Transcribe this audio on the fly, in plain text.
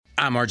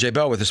I'm RJ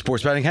Bell with the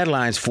sports betting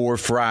headlines for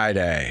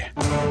Friday.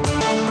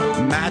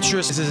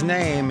 Mattress is his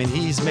name, and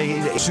he's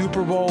made a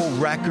Super Bowl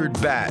record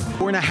bet.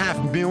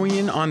 $4.5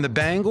 million on the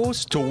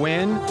Bengals to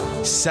win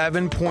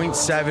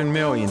 $7.7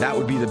 million. That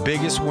would be the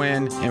biggest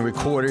win in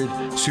recorded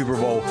Super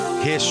Bowl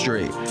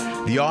history.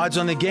 The odds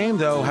on the game,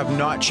 though, have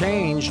not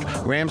changed.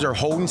 Rams are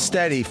holding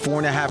steady,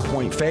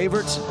 4.5-point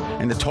favorites,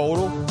 and the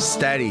total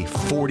steady,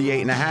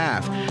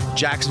 48.5.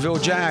 Jacksonville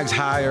Jags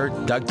hire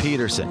Doug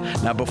Peterson.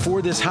 Now,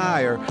 before this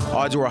hire,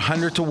 odds were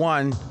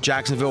 100-1,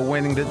 Jacksonville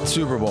winning the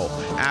Super Bowl.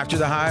 After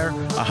the hire,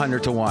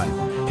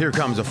 100-1. Here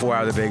comes a 4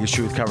 Hour of Vegas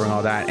Truth covering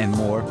all that and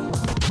more.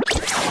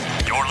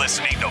 You're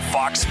listening to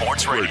Fox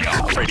Sports Radio.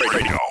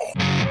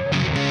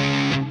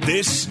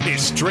 This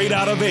is Straight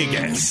Out of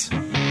Vegas.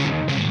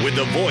 With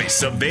the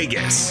voice of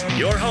Vegas,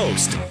 your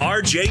host,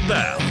 RJ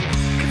Bell.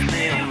 Give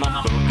me a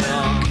number,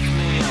 girl. Give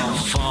me your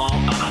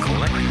phone. I'm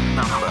collecting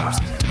numbers.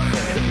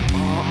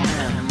 More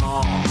and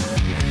more.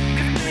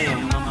 Give me a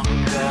number,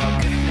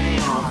 girl. Give me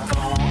your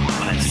phone.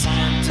 I'm like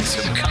scientists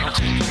of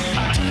counting.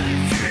 I tell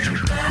you,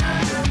 future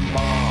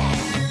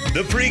more.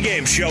 The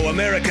pregame show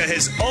America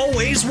has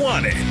always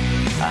wanted.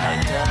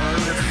 I tell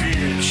the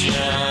future.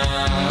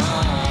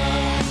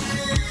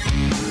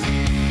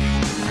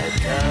 I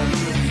tell the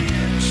future.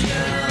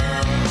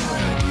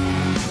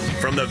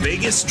 From the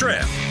Vegas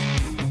Strip,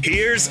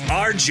 here's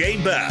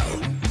RJ Bell.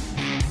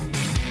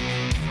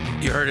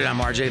 You heard it. I'm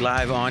RJ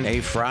live on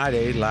a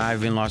Friday,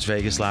 live in Las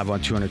Vegas, live on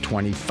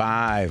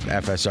 225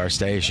 FSR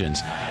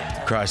stations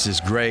across this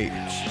great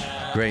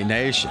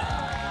nation.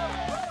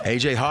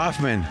 AJ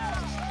Hoffman,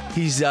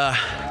 he's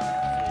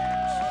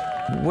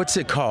what's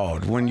it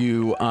called when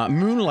you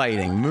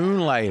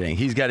moonlighting.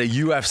 He's got a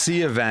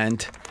UFC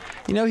event.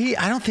 You know,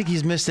 I don't think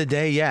he's missed a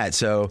day yet,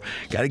 so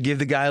got to give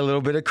the guy a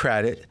little bit of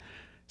credit.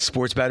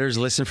 Sports bettors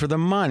listen for the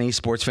money.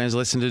 Sports fans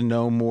listen to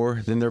no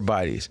more than their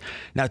buddies.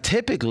 Now,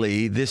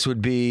 typically, this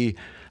would be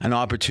an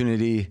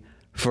opportunity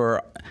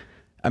for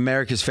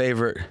America's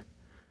favorite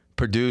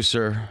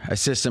producer,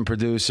 assistant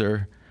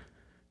producer,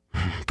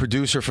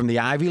 producer from the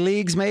Ivy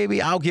Leagues,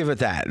 maybe? I'll give it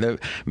that.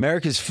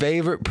 America's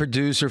favorite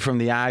producer from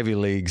the Ivy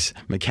Leagues,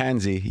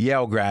 Mackenzie,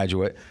 Yale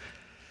graduate.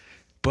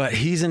 But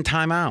he's in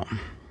timeout.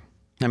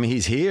 I mean,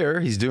 he's here,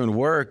 he's doing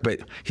work,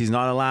 but he's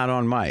not allowed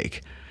on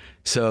mic.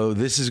 So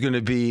this is going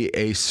to be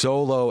a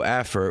solo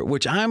effort,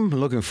 which I'm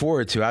looking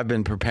forward to. I've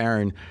been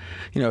preparing,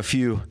 a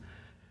few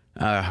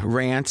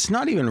rants,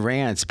 not even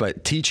rants,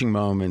 but teaching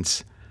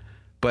moments.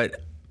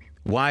 But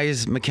why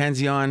is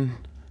Mackenzie on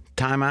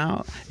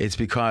timeout? It's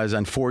because,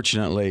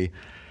 unfortunately,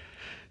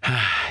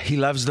 he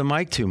loves the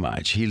mic too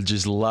much. He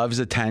just loves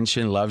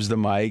attention, loves the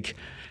mic.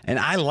 And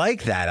I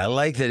like that. I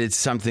like that it's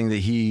something that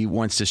he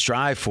wants to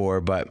strive for,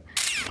 but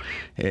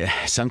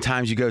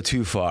sometimes you go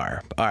too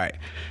far. All right,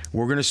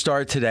 we're going to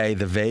start today,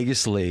 the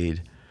Vegas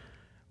lead,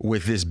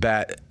 with this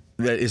bet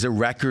that is a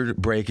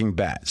record-breaking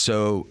bet.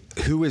 So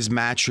who is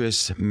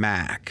Mattress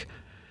Mac?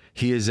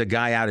 He is a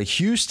guy out of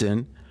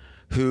Houston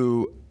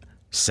who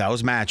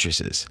sells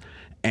mattresses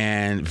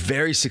and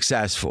very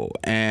successful.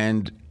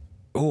 And,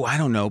 I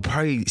don't know,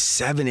 probably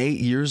 7-8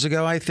 years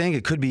ago, I think.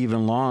 It could be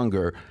even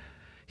longer.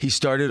 He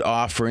started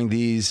offering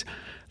these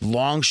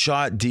long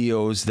shot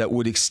deals that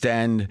would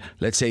extend,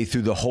 let's say,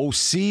 through the whole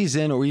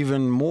season or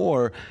even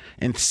more,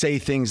 and say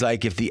things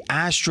like, if the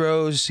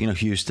Astros,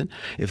 Houston,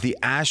 if the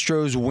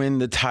Astros win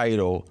the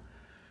title,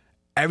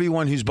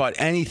 everyone who's bought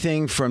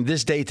anything from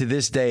this date to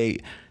this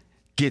date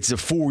gets a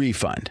full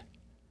refund.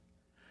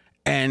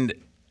 And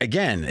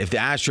again, if the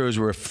Astros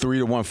were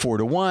 3-1,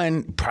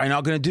 4-1, probably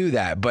not going to do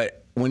that.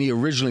 But when he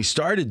originally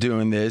started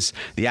doing this,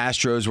 the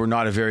Astros were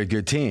not a very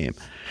good team.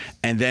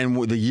 And then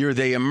the year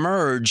they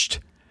emerged,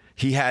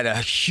 he had a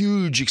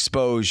huge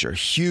exposure,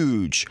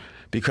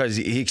 because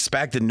he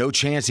expected no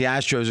chance the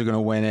Astros are going to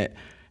win it.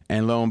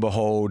 And lo and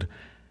behold,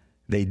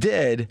 they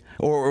did,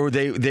 or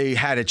they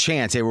had a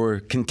chance. They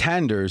were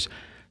contenders.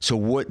 So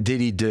what did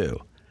he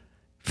do?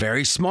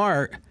 Very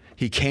smart.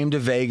 He came to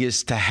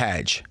Vegas to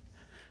hedge.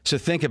 So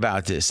think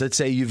about this. Let's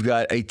say you've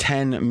got a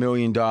 $10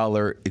 million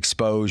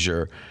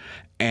exposure,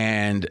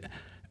 and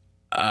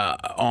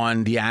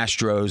on the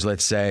Astros,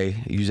 let's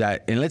say, use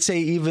that, and let's say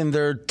even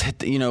they're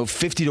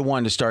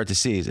 50-1 to start the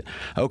season.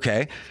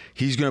 Okay,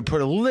 he's going to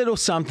put a little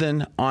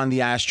something on the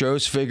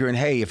Astros, figuring,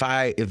 hey, if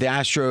the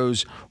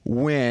Astros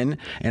win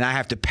and I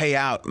have to pay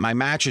out my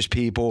mattress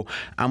people,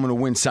 I'm going to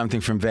win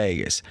something from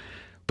Vegas.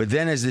 But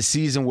then as the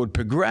season would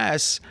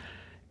progress,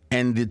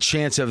 and the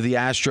chance of the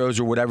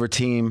Astros or whatever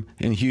team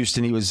in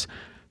Houston he was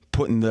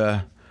putting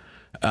the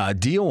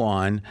deal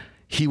on,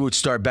 he would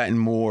start betting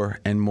more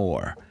and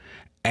more.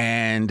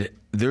 And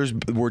there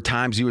were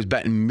times he was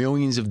betting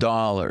millions of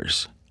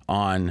dollars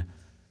on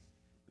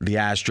the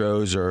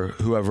Astros or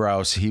whoever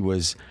else he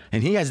was.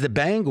 And he has the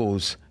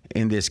Bengals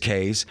in this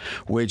case,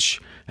 which,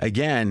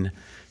 again,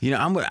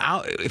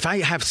 if I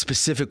have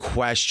specific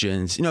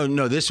questions,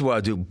 this is what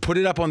I'll do. Put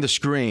it up on the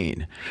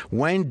screen.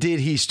 When did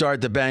he start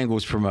the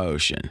Bengals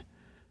promotion?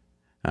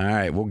 All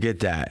right, we'll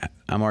get that.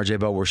 I'm RJ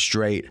Bell. We're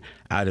straight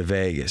out of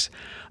Vegas.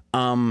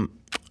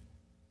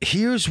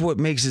 here's what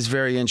makes this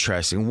very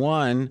interesting.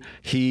 One,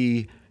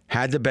 he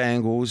had the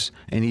Bengals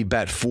and he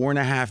bet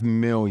 $4.5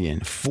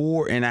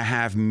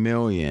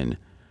 million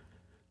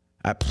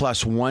at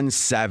plus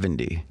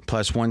 170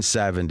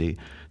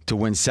 to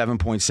win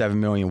 $7.7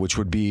 million, which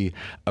would be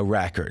a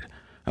record.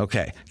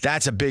 Okay,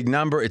 that's a big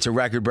number. It's a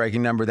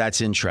record-breaking number.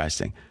 That's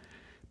interesting.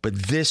 But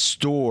this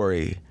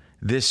story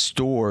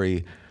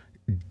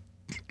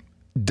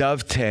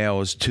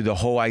dovetails to the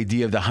whole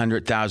idea of the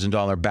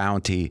 $100,000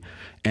 bounty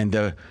and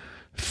the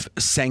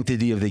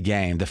sanctity of the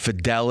game, the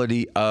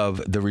fidelity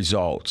of the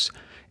results.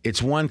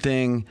 It's one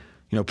thing,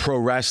 pro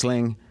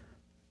wrestling,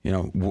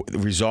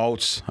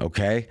 results,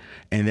 okay?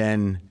 And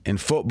then in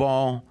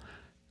football,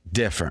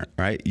 different,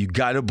 right? You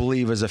got to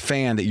believe as a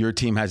fan that your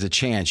team has a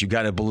chance. You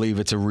got to believe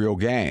it's a real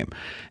game.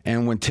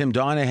 And when Tim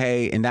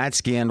Donaghy and that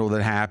scandal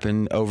that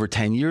happened over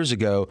 10 years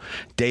ago,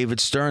 David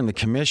Stern, the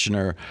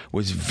commissioner,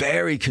 was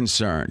very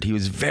concerned. He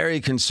was very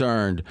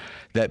concerned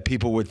that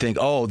people would think,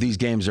 oh, these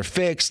games are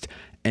fixed.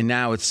 And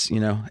now it's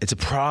a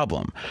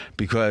problem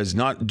because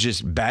not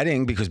just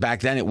betting, because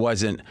back then it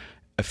wasn't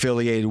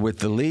affiliated with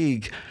the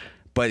league,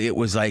 but it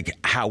was like,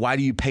 why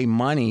do you pay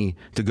money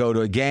to go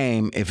to a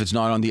game if it's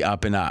not on the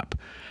up and up?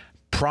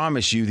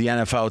 Promise you the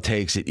NFL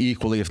takes it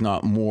equally, if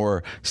not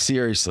more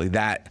seriously,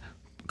 that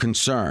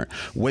concern.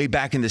 Way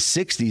back in the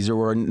 60s, there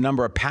were a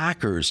number of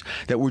Packers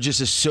that were just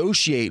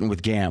associating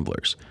with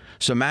gamblers.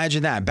 So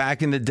imagine that.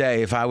 Back in the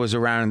day, if I was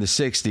around in the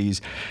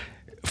 60s,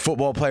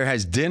 football player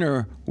has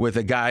dinner with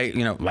a guy,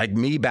 like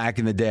me back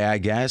in the day, I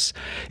guess,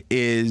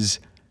 they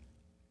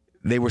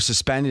were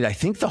suspended, I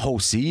think, the whole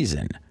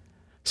season.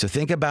 So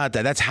think about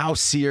that. That's how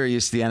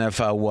serious the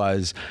NFL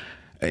was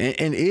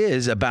and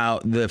is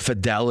about the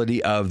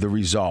fidelity of the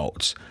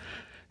results.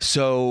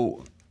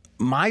 So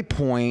my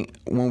point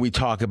when we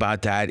talk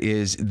about that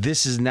is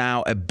this is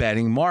now a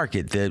betting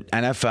market. The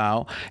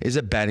NFL is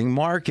a betting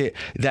market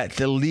that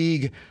the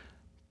league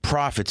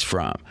profits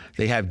from.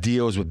 They have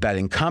deals with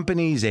betting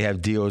companies. They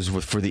have deals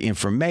for the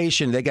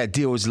information. They got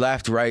deals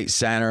left, right,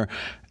 center,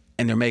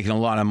 and they're making a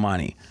lot of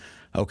money.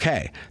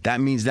 Okay, that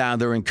means now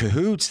they're in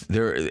cahoots.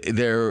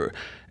 They're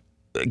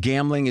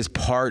gambling is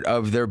part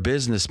of their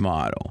business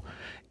model.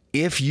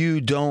 If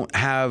you don't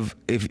have,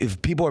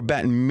 if people are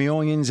betting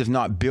millions, if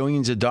not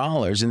billions of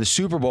dollars, and the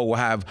Super Bowl will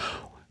have,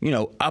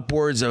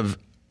 upwards of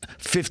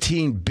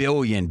 15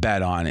 billion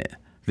bet on it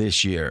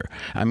this year.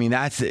 I mean,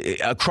 that's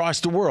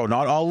across the world,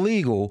 not all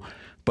legal,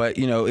 but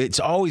it's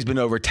always been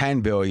over 10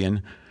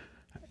 billion.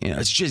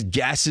 It's just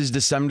guesses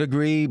to some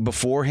degree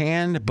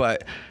beforehand,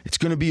 but it's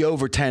going to be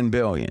over 10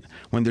 billion.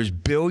 When there's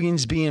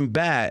billions being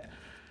bet,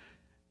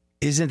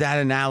 isn't that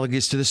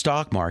analogous to the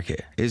stock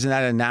market? Isn't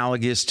that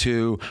analogous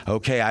to,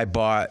 okay, I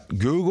bought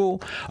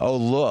Google. Oh,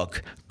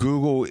 look,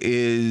 Google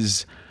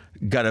is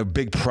got a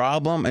big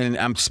problem. And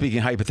I'm speaking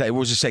hypothetically.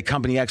 We'll just say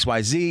company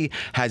XYZ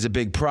has a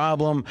big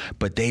problem,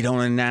 but they don't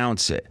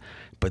announce it.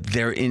 But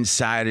they're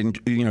inside and,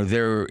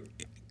 their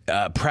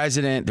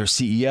president, their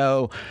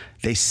CEO,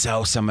 they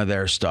sell some of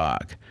their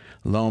stock.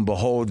 Lo and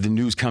behold, the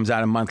news comes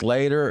out a month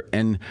later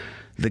and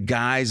the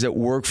guys that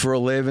work for a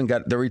living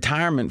got their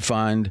retirement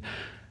fund,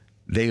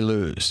 they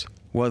lose.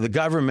 Well, the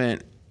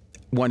government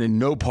wanted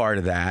no part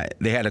of that.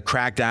 They had a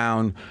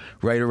crackdown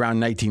right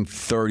around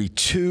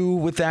 1932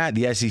 with that.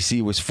 The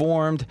SEC was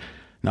formed,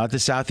 not the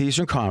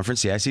Southeastern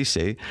Conference, the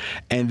SEC.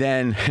 And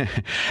then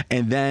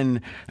in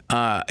the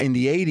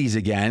 80s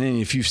again, and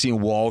if you've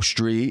seen Wall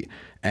Street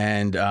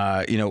and,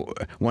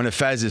 one of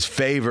Fez's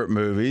favorite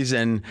movies,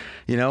 and,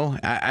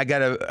 I got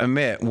to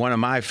admit, one of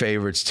my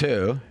favorites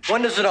too.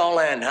 When does it all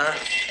end, huh?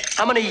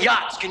 How many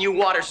yachts can you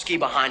water ski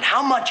behind?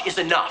 How much is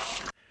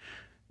enough?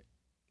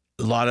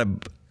 A lot of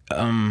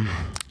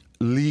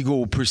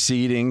legal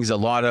proceedings, a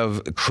lot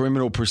of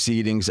criminal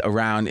proceedings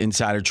around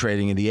insider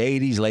trading in the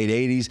 80s, late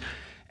 80s.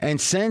 And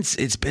since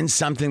it's been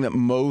something that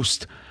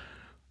most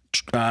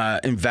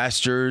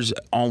investors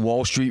on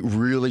Wall Street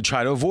really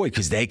try to avoid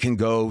because they can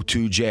go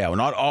to jail.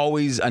 Not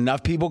always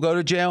enough people go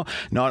to jail,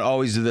 not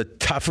always the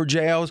tougher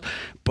jails,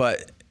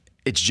 but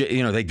it's,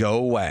 they go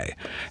away.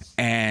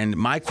 And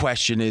my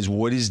question is,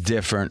 what is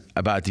different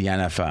about the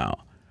NFL?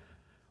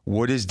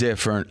 What is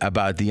different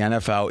about the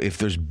NFL if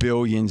there's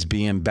billions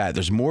being bet?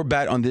 There's more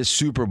bet on this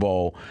Super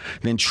Bowl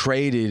than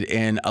traded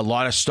in a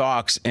lot of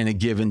stocks in a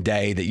given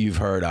day that you've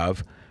heard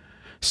of.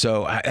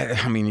 So,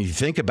 I mean, if you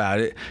think about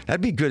it,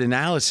 that'd be good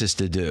analysis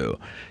to do,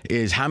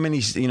 is how many,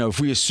 if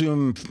we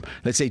assume,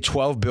 let's say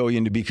 12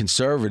 billion to be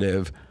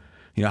conservative,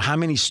 how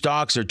many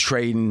stocks are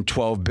trading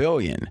 12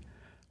 billion,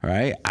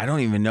 right? I don't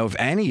even know if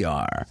any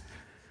are.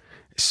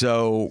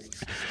 So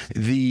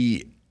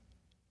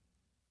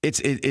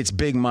it's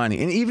big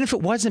money. And even if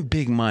it wasn't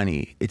big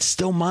money, it's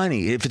still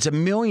money. If it's $1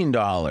 million,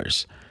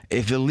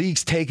 if the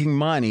league's taking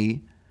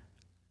money,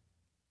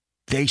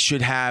 they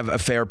should have a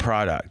fair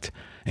product.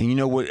 And you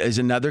know what is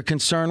another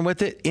concern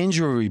with it?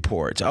 Injury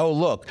reports. Oh,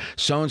 look,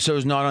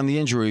 so-and-so's not on the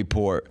injury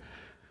report.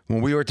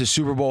 When we were at the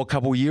Super Bowl a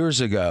couple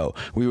years ago,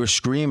 we were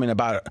screaming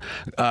about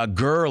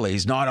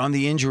Gurley's not on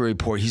the injury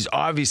report. He's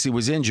obviously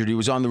was injured. He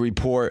was on the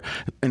report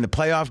in the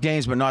playoff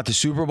games, but not the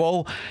Super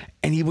Bowl.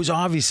 And he was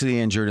obviously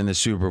injured in the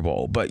Super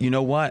Bowl. But you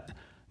know what?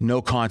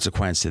 No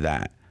consequence to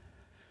that.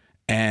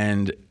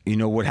 And you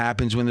know what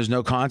happens when there's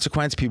no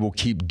consequence? People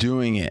keep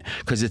doing it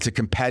because it's a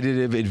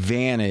competitive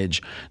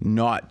advantage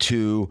not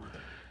to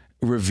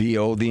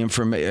reveal the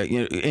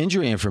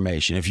injury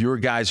information. If your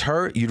guy's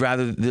hurt, you'd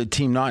rather the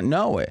team not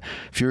know it.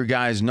 If your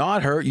guy's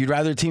not hurt, you'd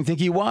rather the team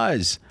think he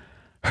was,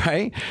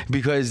 right?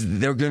 Because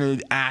they're going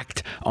to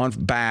act on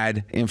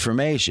bad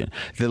information.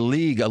 The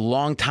league a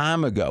long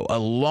time ago,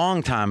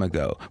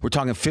 we're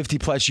talking 50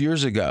 plus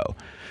years ago,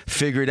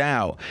 figured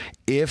out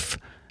if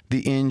the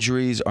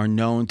injuries are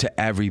known to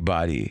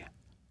everybody,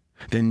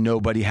 then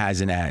nobody has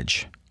an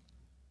edge.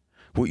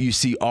 What you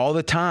see all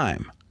the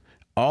time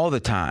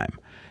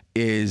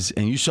is,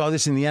 and you saw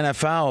this in the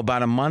NFL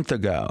about a month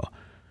ago,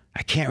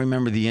 I can't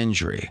remember the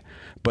injury,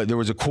 but there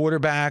was a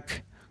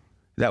quarterback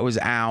that was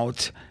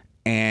out,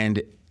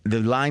 and the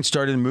line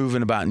started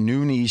moving about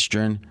noon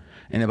Eastern,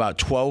 and about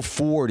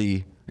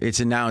 12:40, it's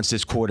announced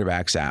this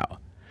quarterback's out.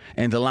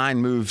 And the line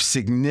moved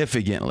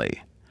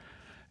significantly.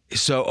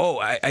 So,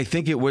 I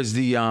think it was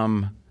the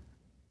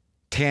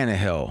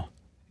Tannehill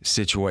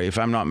situation, if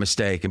I'm not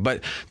mistaken,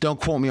 but don't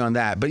quote me on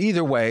that. But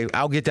either way,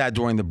 I'll get that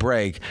during the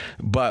break.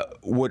 But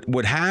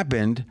what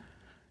happened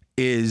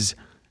is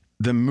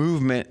the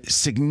movement,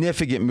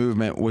 significant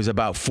movement, was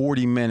about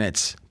 40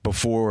 minutes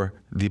before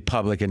the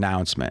public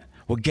announcement.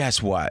 Well,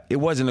 guess what? It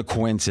wasn't a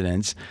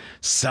coincidence.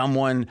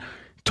 Someone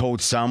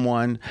told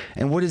someone.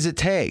 And what does it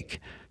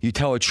take? You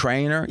tell a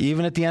trainer,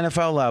 even at the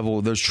NFL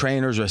level, those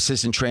trainers or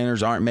assistant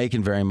trainers aren't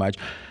making very much.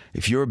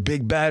 If you're a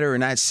big bettor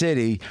in that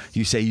city,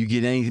 you say you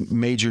get any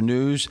major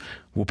news,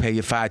 we'll pay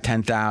you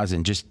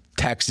 $5,000-$10,000. Just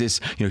text this.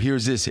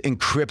 Here's this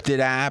encrypted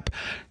app.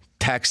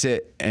 Text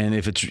it, and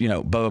if it's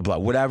blah blah blah,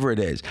 whatever it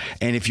is.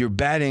 And if you're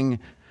betting,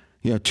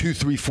 $200,000,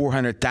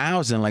 $300,000,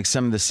 $400,000 like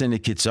some of the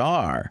syndicates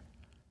are,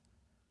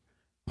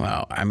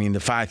 well, I mean, the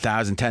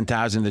 $5,000,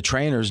 $10,000, the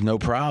trainers, no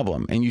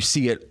problem. And you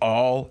see it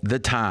all the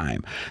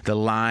time. The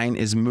line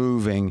is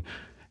moving,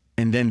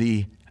 and then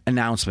the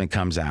announcement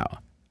comes out.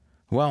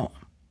 Well,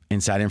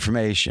 inside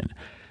information.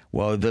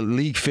 Well, the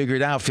league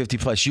figured out 50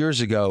 plus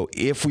years ago,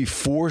 if we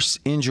force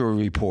injury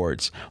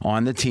reports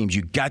on the teams,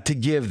 you got to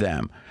give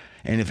them.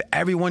 And if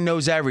everyone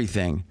knows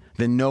everything,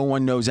 then no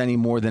one knows any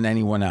more than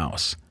anyone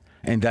else.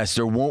 And thus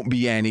there won't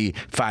be any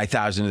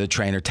 $5,000 to the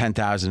trainer,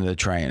 $10,000 to the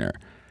trainer.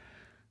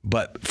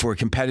 But for a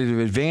competitive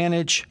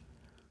advantage,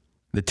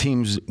 the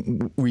teams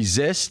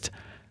resist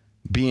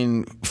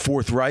being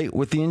forthright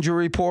with the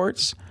injury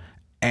reports,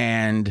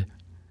 and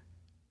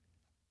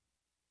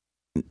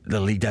the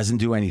league doesn't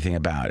do anything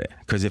about it.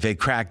 Because if they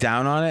crack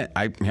down on it,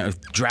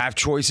 if draft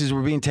choices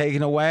were being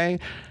taken away,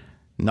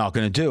 not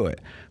going to do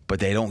it. But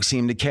they don't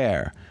seem to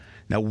care.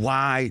 Now,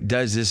 why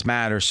does this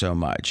matter so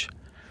much?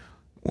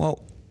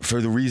 Well,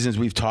 for the reasons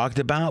we've talked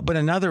about, but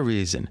another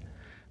reason.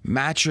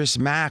 Mattress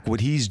Mac,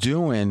 what he's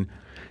doing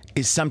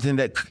is something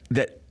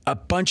that a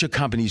bunch of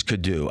companies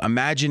could do.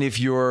 Imagine if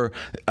you're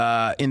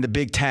in the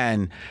Big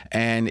Ten,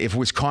 and if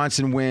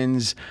Wisconsin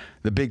wins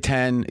the Big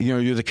Ten,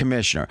 you're the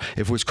commissioner.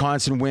 If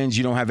Wisconsin wins,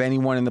 you don't have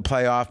anyone in the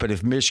playoff, but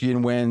if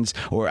Michigan wins,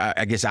 or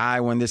I guess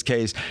Iowa in this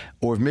case,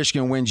 or if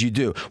Michigan wins, you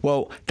do.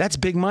 Well, that's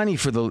big money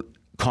for the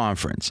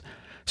conference.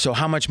 So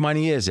how much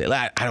money is it?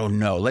 I don't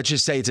know. Let's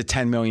just say it's a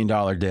 $10 million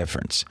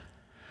difference.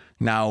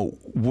 Now,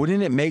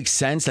 wouldn't it make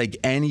sense, like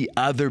any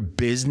other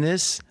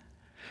business,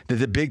 that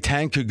the Big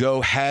Ten could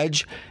go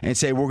hedge and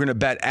say, we're going to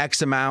bet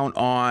X amount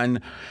on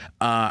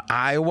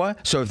Iowa.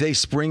 So if they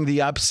spring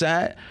the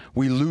upset,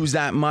 we lose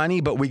that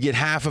money, but we get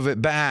half of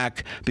it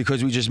back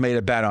because we just made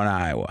a bet on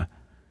Iowa.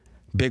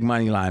 Big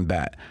money line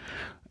bet.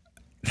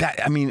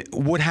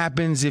 What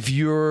happens if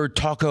you're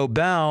Taco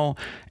Bell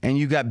and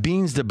you got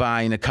beans to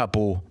buy in a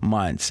couple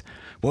months?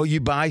 Well, you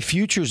buy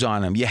futures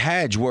on them. You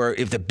hedge, where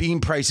if the bean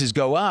prices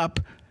go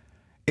up,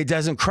 it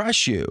doesn't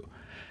crush you.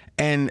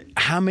 And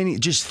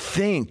just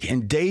think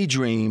and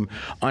daydream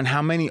on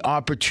how many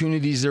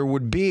opportunities there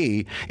would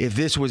be if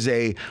this was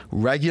a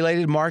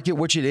regulated market,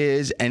 which it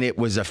is, and it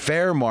was a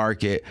fair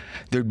market.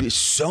 There'd be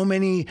so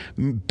many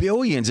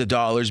billions of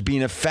dollars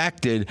being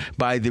affected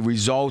by the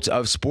results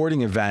of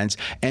sporting events,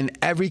 and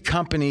every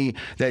company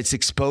that's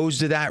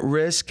exposed to that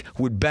risk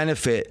would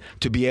benefit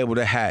to be able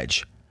to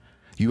hedge.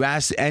 You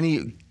ask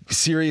any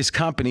serious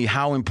company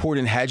how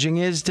important hedging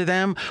is to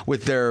them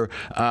with their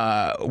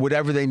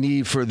whatever they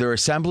need for their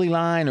assembly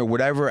line or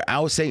whatever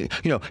else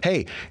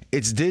hey,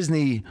 it's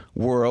Disney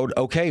World.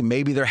 Okay,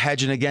 maybe they're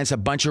hedging against a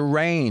bunch of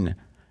rain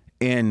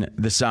in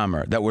the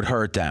summer that would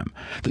hurt them.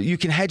 You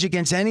can hedge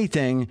against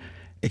anything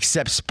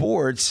except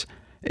sports,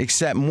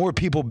 except more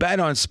people bet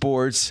on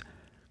sports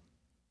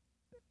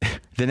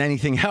than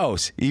anything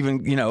else.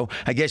 Even,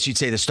 I guess you'd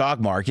say the stock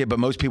market, but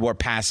most people are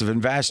passive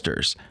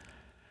investors.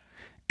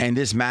 And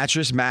this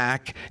Mattress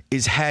Mac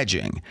is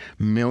hedging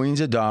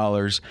millions of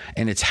dollars,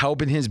 and it's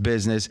helping his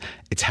business.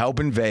 It's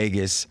helping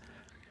Vegas.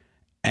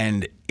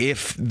 And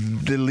if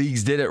the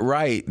leagues did it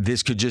right,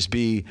 this could just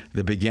be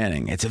the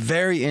beginning. It's a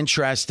very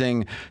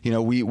interesting,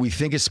 we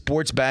think of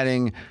sports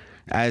betting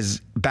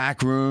as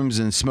back rooms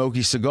and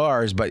smoky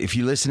cigars, but if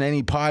you listen to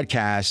any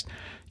podcast,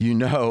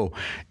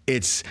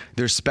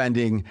 they're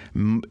spending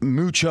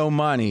mucho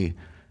money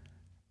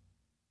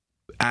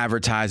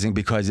advertising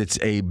because it's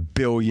a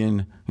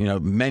billion,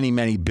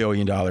 many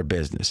billion-dollar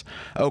business.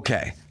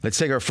 Okay, let's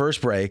take our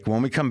first break.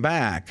 When we come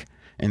back,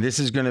 and this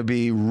is going to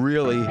be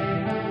really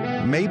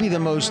maybe the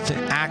most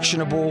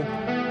actionable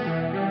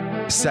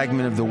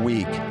segment of the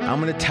week. I'm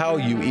going to tell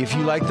you if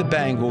you like the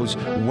Bengals,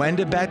 when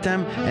to bet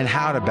them and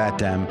how to bet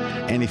them.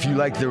 And if you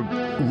like the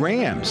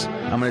Rams,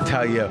 I'm going to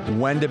tell you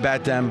when to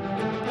bet them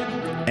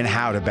and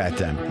how to bet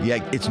them.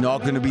 Yeah, it's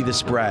not going to be the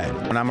spread.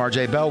 And I'm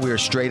RJ Bell. We are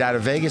straight out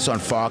of Vegas on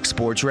Fox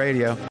Sports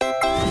Radio.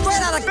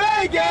 Straight out of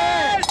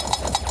Vegas!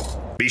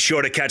 Be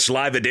sure to catch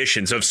live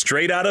editions of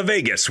Straight Outta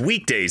Vegas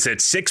weekdays at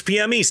 6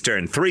 p.m.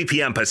 Eastern, 3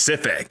 p.m.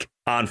 Pacific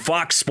on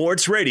Fox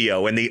Sports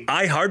Radio and the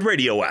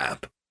iHeartRadio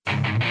app.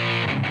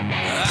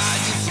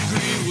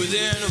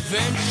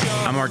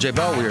 I'm RJ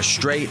Bell. We are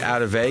straight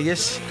out of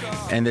Vegas,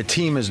 and the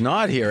team is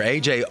not here.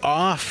 AJ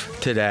off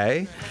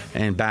today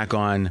and back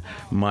on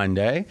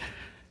Monday.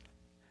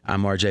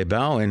 I'm RJ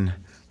Bell, and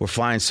we're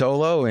flying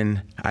solo,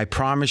 and I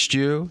promised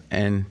you,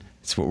 and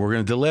it's what we're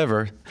going to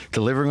deliver.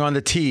 Delivering on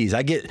the tease.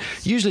 I get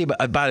usually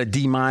about a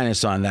D-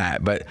 on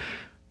that, but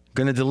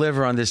going to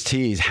deliver on this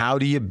tease. How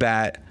do you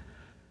bet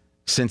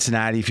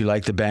Cincinnati if you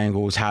like the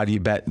Bengals? How do you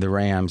bet the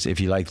Rams if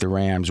you like the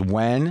Rams?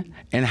 When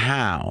and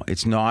how?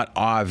 It's not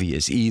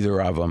obvious,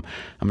 either of them.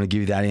 I'm going to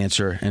give you that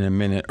answer in a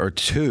minute or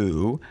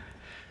two.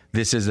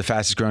 This is the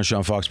fastest growing show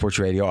on Fox Sports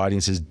Radio.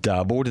 Audience has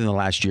doubled in the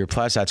last year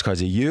plus. That's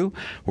because of you.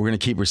 We're going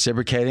to keep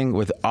reciprocating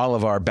with all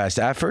of our best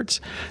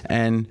efforts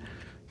and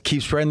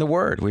keep spreading the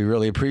word. We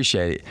really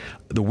appreciate it.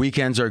 The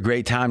weekends are a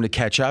great time to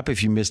catch up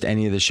if you missed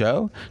any of the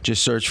show.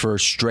 Just search for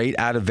Straight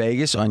Out of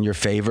Vegas on your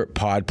favorite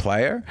pod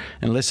player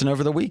and listen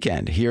over the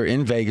weekend. Here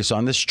in Vegas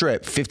on the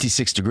Strip,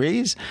 56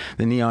 degrees.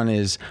 The neon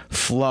is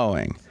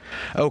flowing.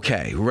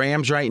 Okay,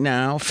 Rams right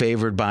now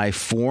favored by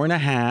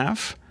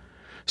 4.5.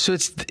 So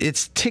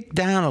it's ticked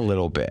down a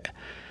little bit.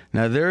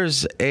 Now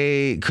because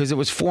it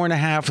was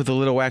 4.5 with a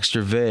little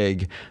extra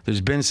vig.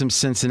 There's been some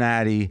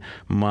Cincinnati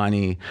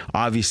money,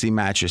 obviously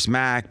Mattress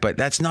Mac, but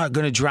that's not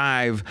going to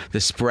drive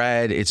the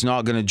spread. It's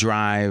not going to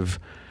drive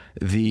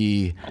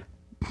the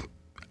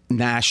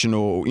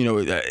national,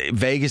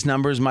 Vegas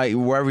numbers might,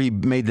 wherever he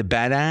made the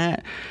bet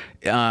at.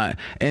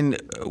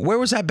 And where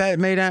was that bet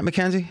made at,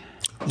 Mackenzie?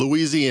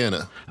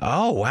 Louisiana.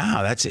 Oh,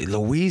 wow. That's it.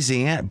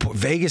 Louisiana.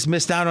 Vegas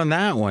missed out on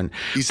that one.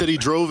 He said he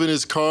drove in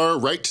his car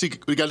right till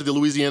we got to the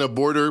Louisiana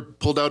border,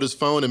 pulled out his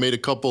phone, and made a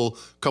couple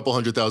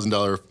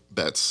 $100,000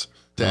 bets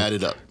to add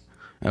it up.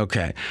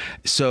 Okay.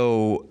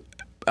 So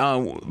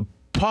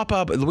pop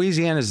up,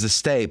 Louisiana is the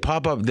state.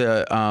 Pop up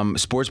the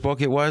sports book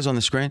it was on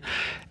the screen.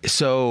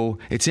 So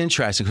it's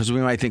interesting because we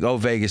might think,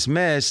 Vegas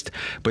missed.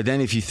 But then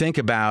if you think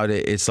about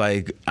it, it's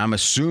like, I'm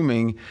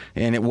assuming,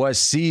 and it was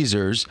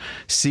Caesars.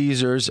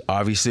 Caesars,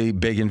 obviously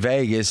big in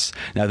Vegas.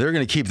 Now they're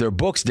going to keep their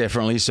books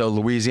differently. So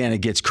Louisiana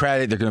gets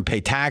credit. They're going to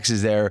pay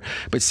taxes there.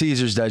 But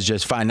Caesars does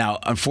just fine. Now,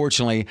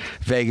 unfortunately,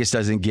 Vegas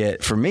doesn't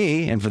get, for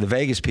me and for the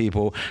Vegas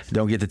people,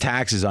 don't get the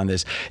taxes on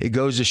this. It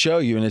goes to show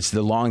you, and it's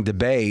the long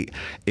debate,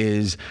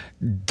 is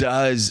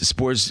does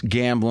sports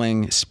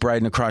gambling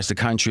spreading across the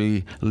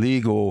country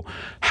legal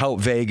help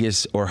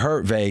Vegas or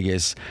hurt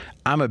Vegas?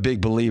 I'm a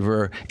big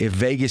believer if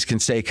Vegas can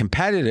stay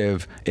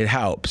competitive, it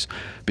helps.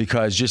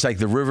 Because just like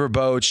the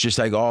riverboats, just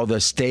like all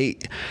the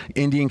state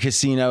Indian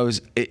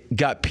casinos, it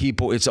got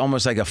people, it's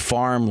almost like a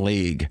farm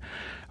league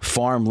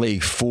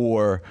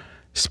for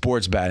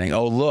sports betting.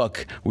 Oh,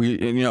 look,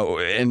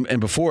 and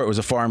before it was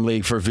a farm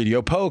league for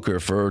video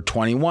poker, for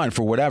 21,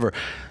 for whatever.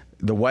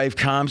 The wife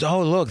comes,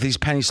 oh, look, these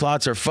penny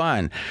slots are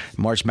fun.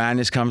 March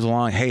Madness comes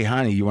along, hey,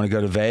 honey, you want to go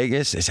to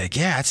Vegas? It's like,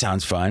 yeah, that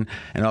sounds fun.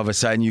 And all of a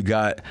sudden you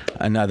got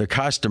another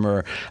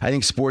customer. I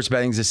think sports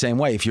betting is the same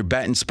way. If you're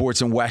betting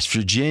sports in West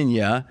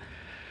Virginia,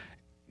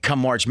 come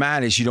March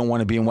Madness, you don't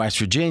want to be in West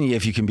Virginia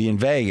if you can be in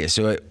Vegas.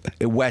 So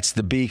it whets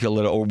the beak a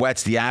little, or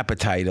whets the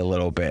appetite a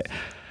little bit.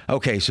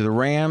 Okay, so the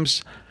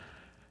Rams,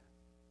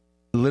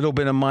 a little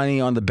bit of money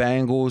on the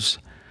Bengals.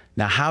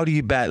 Now, how do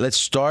you bet? Let's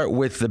start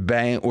with the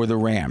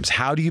Rams.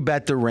 How do you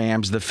bet the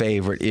Rams the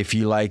favorite if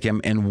you like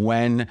them, and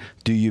when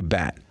do you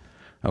bet?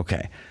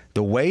 Okay,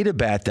 the way to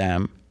bet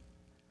them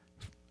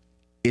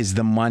is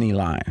the money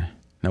line.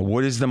 Now,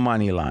 what is the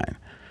money line?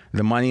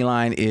 The money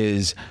line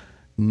is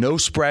no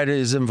spread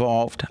is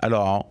involved at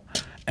all,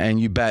 and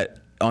you bet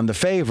on the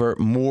favor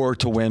more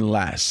to win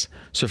less.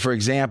 So, for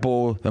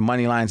example, the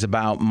money line's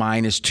about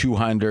minus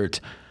 200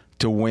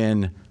 to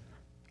win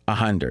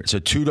 100. So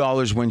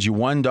 $2 wins you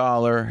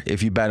 $1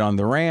 if you bet on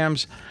the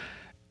Rams.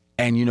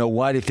 And you know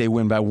what? If they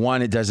win by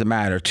 1, it doesn't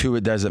matter. 2,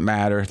 it doesn't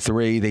matter.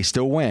 3, they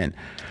still win.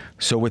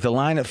 So with the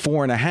line at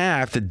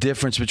 4.5, the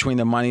difference between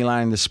the money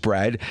line and the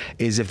spread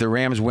is if the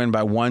Rams win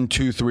by 1,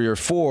 2, 3, or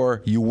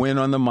 4, you win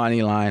on the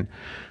money line,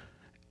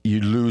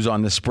 you lose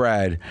on the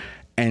spread.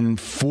 And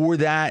for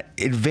that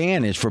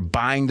advantage, for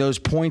buying those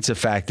points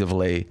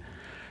effectively,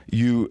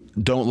 you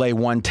don't lay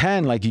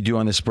 110 like you do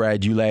on the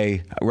spread. You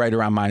lay right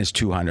around minus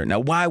 200. Now,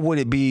 why would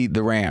it be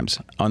the Rams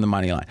on the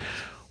money line?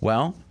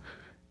 Well,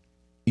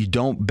 you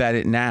don't bet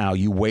it now.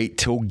 You wait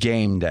till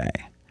game day.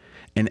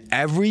 And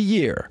every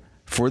year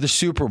for the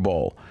Super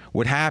Bowl,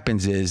 what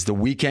happens is the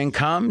weekend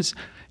comes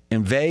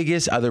in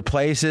Vegas, other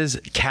places,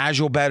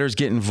 casual bettors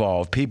get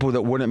involved. People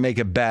that wouldn't make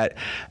a bet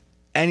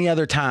any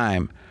other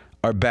time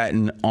are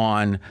betting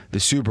on the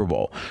Super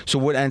Bowl. So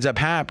what ends up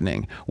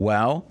happening?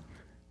 Well,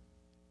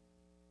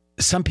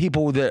 some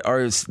people that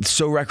are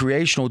so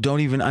recreational don't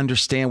even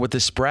understand what the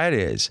spread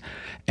is.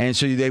 And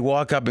so they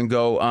walk up and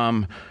go,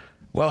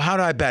 well, how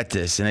do I bet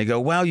this? And they go,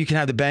 well, you can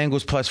have the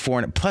Bengals plus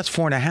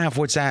 4.5.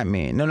 What's that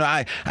mean? No,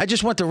 I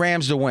just want the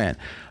Rams to win.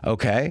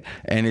 Okay.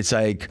 And it's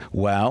like,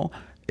 well,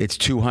 it's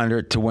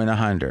 200 to win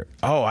 100.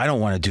 Oh, I don't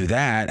want to do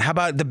that. How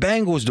about the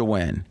Bengals to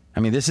win?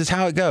 I mean, this is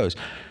how it goes.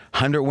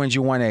 100 wins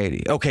you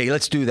 180. Okay,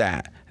 let's do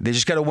that. They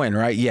just got to win,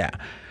 right? Yeah.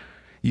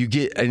 You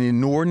get an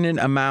inordinate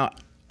amount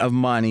of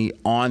money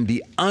on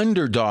the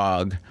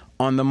underdog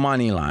on the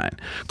money line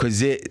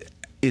because it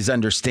is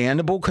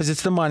understandable because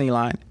it's the money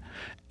line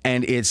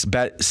and it's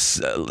bet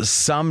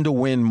some to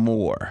win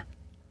more,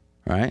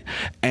 right?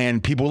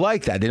 And people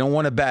like that. They don't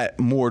want to bet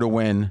more to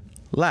win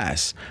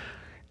less.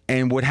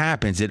 And what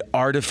happens? It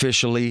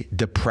artificially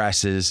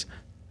depresses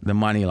the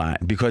money line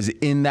because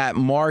in that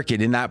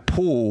market, in that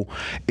pool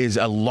is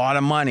a lot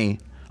of money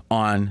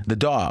on the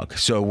dog.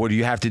 So what do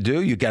you have to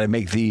do? You got to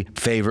make the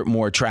favorite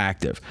more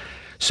attractive.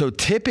 So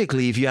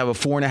typically, if you have a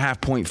 4.5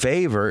 point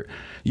favorite,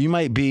 you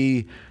might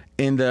be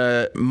in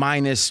the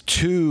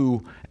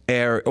 -2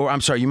 area, or I'm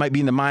sorry, you might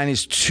be in the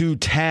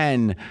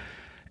 -210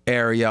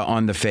 area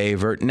on the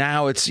favorite.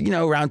 Now it's,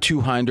 around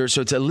 200,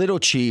 so it's a little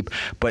cheap,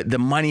 but the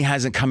money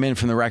hasn't come in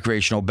from the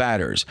recreational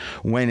bettors.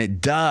 When it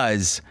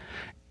does,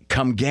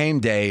 come game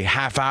day,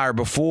 half hour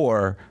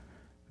before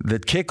the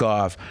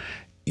kickoff,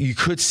 you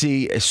could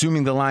see,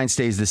 assuming the line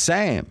stays the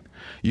same,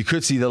 you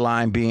could see the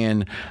line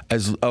being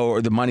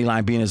or the money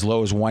line being as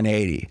low as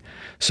 180.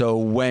 So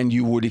when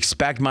you would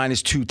expect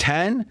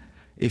 -210,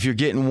 if you're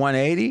getting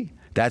 180,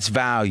 that's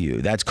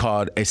value. That's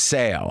called a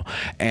sale.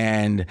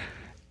 And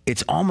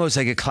it's almost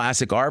like a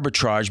classic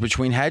arbitrage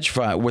between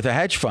with a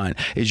hedge fund.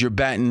 Is you're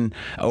betting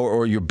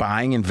or you're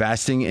buying,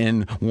 investing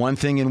in one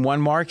thing in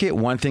one market,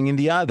 one thing in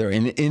the other.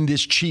 And in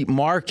this cheap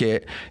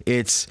market,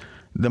 it's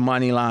the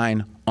money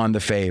line on the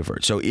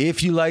favorite. So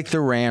if you like the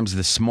Rams,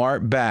 the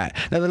smart bet.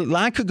 Now, the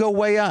line could go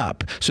way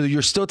up, so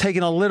you're still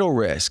taking a little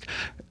risk.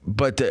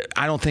 But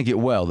I don't think it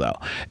will, though,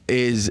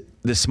 is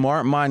the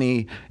smart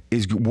money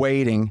is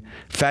waiting.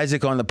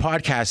 Fezzik on the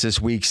podcast this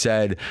week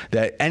said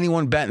that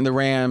anyone betting the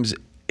Rams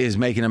is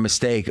making a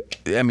mistake.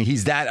 I mean,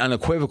 he's that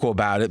unequivocal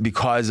about it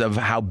because of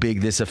how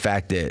big this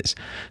effect is.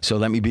 So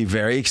let me be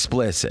very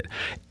explicit.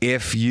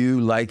 If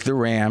you like the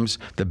Rams,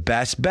 the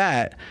best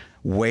bet,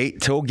 wait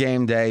till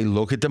game day,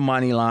 look at the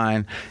money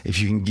line. If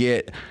you can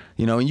get,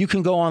 and you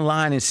can go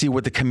online and see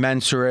what the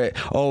commensurate,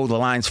 the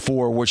line's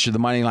 4, what should the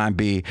money line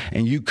be?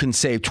 And you can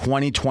save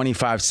 20,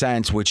 25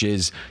 cents, which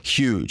is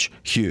huge,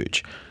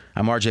 huge.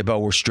 I'm RJ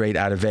Bell. We're straight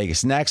out of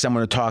Vegas. Next, I'm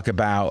going to talk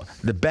about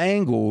the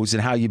Bengals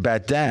and how you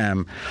bet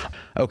them.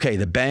 Okay,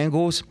 the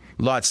Bengals,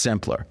 a lot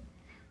simpler.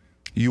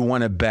 You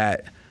want to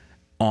bet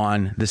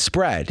on the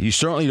spread. You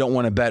certainly don't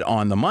want to bet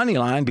on the money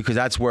line because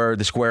that's where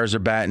the squares are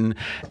betting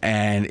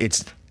and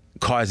it's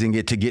causing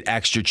it to get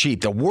extra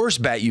cheap. The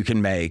worst bet you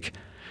can make,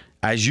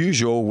 as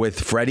usual, with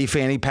Freddie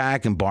Fanny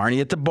Pack and Barney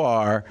at the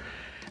bar,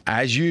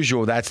 as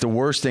usual, that's the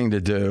worst thing to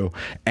do.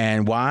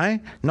 And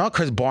why? Not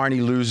because Barney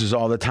loses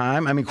all the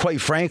time. I mean, quite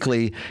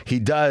frankly, he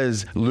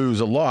does lose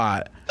a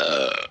lot.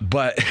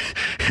 But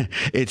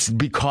it's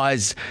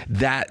because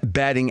that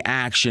betting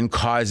action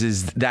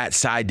causes that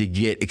side to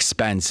get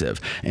expensive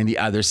and the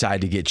other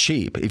side to get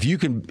cheap. If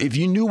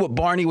you knew what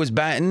Barney was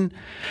betting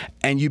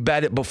and you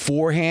bet it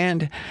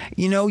beforehand,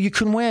 you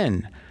can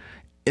win.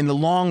 In the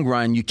long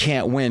run, you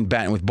can't win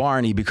betting with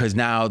Barney because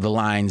now the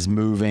line's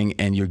moving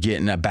and you're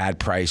getting a bad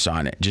price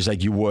on it, just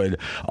like you would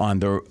on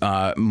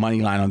the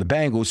money line on the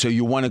Bengals. So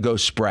you want to go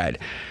spread.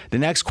 The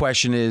next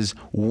question is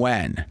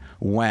when?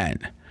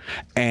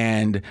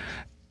 And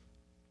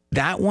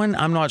that one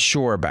I'm not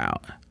sure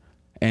about.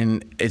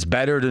 And it's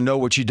better to know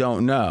what you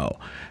don't know.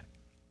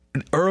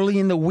 Early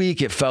in the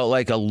week, it felt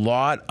like a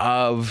lot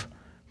of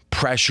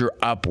pressure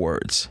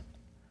upwards.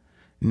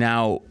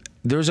 Now,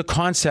 there's a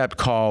concept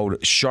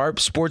called sharp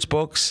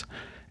sportsbooks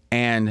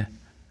and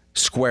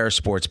square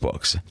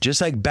sportsbooks.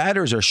 Just like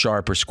bettors are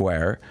sharp or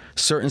square,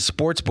 certain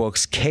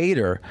sportsbooks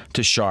cater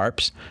to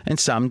sharps and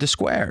some to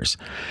squares.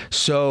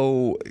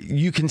 So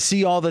you can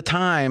see all the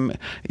time,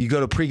 you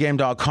go to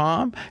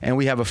pregame.com and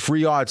we have a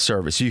free odds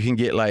service. You can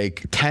get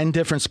like 10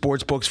 different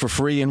sportsbooks for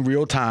free in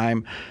real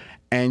time.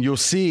 And you'll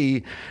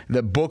see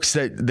the books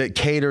that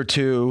cater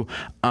to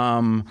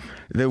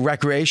the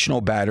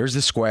recreational bettors,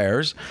 the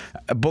squares.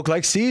 A book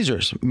like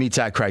Caesars meets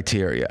that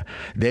criteria.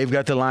 They've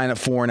got the line at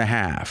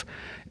 4.5.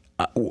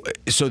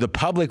 So the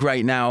public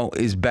right now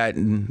is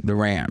betting the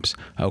Rams.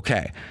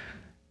 Okay.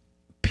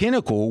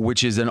 Pinnacle,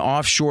 which is an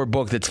offshore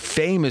book that's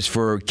famous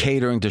for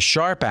catering to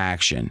sharp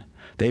action,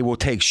 they will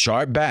take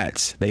sharp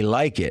bets. They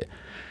like it.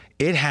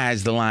 It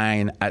has the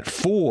line at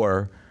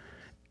 4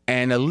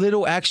 and a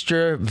little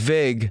extra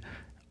vig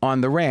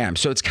on the Rams.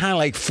 So it's kind of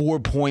like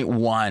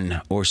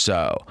 4.1 or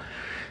so.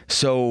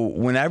 So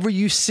whenever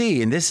you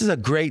see, and this is a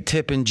great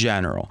tip in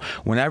general,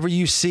 whenever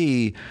you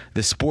see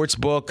the sports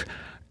book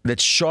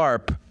that's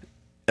sharp,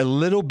 a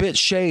little bit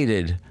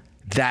shaded,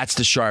 that's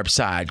the sharp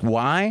side.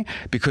 Why?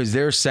 Because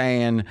they're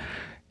saying,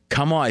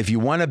 come on, if you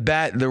want to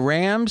bet the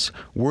Rams,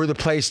 we're the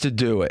place to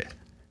do it.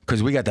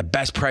 Because we got the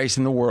best price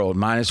in the world,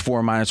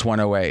 -4,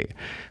 -108.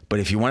 But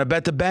if you want to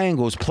bet the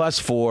Bengals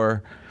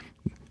 +4,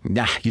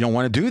 nah, you don't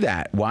want to do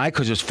that. Why?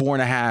 Because there's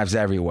 4.5s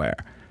everywhere.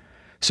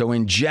 So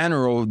in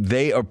general,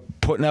 they are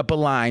putting up a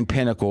line,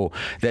 Pinnacle,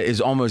 that is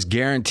almost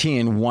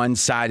guaranteeing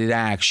one-sided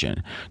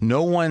action.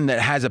 No one that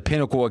has a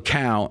Pinnacle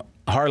account,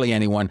 hardly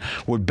anyone,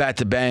 would bet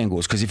the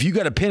Bengals. Because if you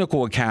got a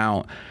Pinnacle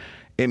account,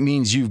 it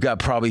means you've got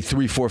probably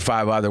 3, 4,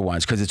 5 other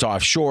ones. Because it's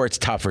offshore, it's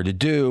tougher to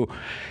do.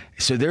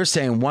 So they're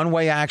saying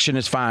one-way action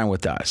is fine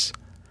with us.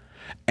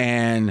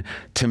 And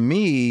to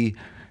me,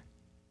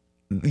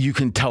 you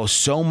can tell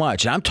so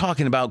much. And I'm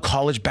talking about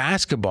college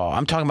basketball.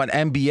 I'm talking about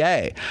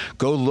NBA.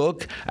 Go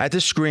look at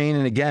the screen.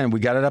 And again, we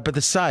got it up at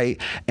the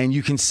site. And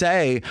you can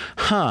say,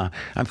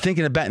 I'm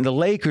thinking of betting the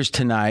Lakers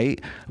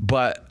tonight.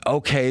 But,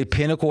 okay,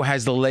 Pinnacle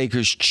has the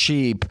Lakers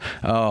cheap.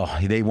 Oh,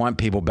 they want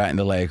people betting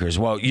the Lakers.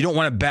 Well, you don't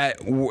want to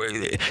bet.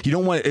 You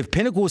don't want. If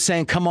Pinnacle is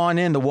saying, come on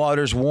in, the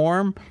water's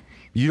warm,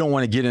 you don't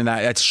want to get in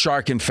that. That's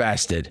shark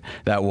infested,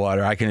 that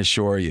water, I can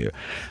assure you.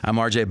 I'm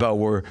RJ Bell.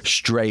 We're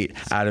straight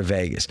out of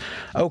Vegas.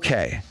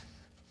 Okay.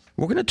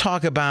 We're going to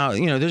talk about,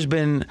 there's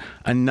been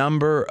a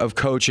number of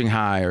coaching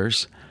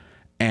hires,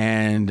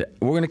 and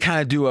we're going to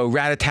kind of do a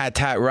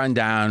rat-a-tat-tat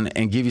rundown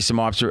and give you some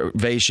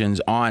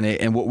observations on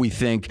it and what we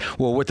think,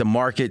 what the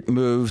market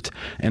moved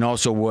and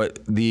also what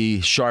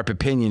the sharp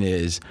opinion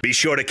is. Be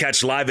sure to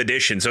catch live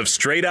editions of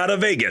Straight Out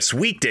of Vegas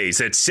weekdays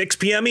at 6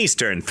 p.m.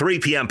 Eastern, 3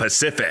 p.m.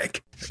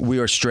 Pacific. We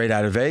are straight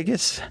out of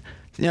Vegas.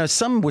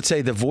 Some would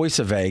say the voice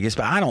of Vegas,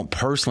 but I don't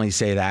personally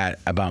say that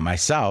about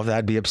myself.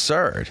 That'd be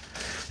absurd.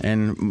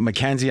 And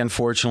Mackenzie,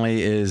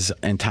 unfortunately, is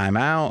in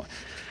timeout.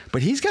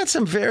 But he's got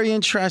some very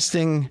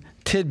interesting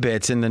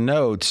tidbits in the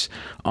notes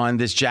on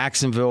this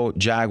Jacksonville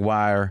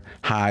Jaguar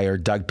hire,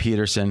 Doug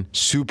Peterson,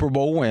 Super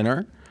Bowl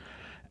winner,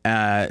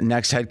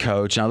 next head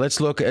coach. Now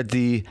let's look at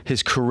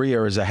his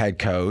career as a head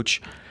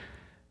coach.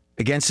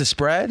 Against the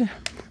spread,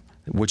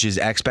 which is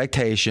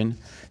expectation,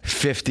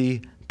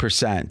 50%.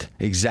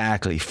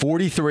 Exactly.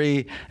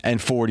 43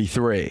 and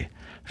 43.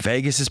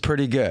 Vegas is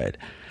pretty good.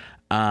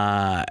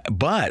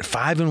 But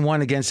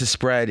 5-1 against the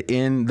spread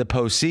in the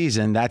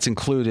postseason, that's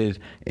included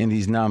in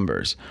these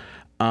numbers.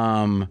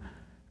 And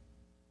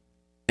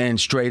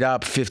straight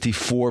up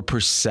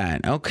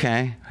 54%.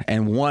 Okay.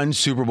 And 1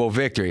 Super Bowl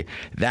victory.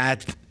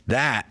 That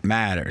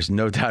matters.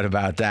 No doubt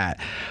about that.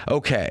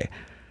 Okay.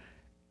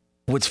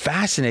 What's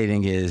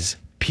fascinating is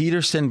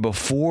Peterson,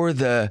 before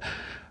the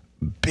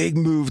big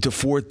move to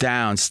 4th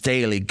down,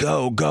 Staley,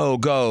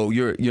 go.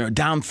 You're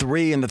down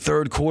 3 in the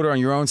third quarter on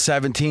your own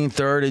 17,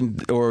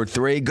 3rd or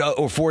 3, go,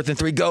 or 4th and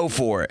 3, go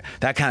for it.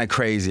 That kind of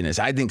craziness.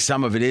 I think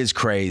some of it is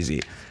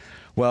crazy.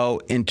 Well,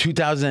 in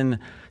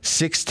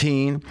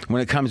 2016,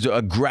 when it comes to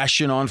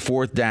aggression on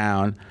 4th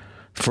down,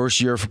 first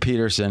year for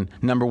Peterson,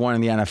 number 1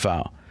 in the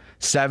NFL.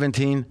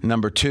 17,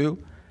 number 2.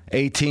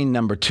 18,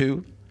 number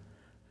 2.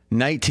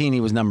 19,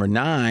 he was number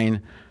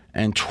 9.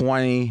 And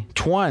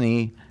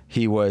 2020,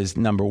 he was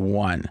number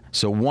 1.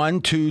 So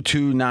 1, 2,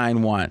 2,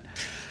 9, 1.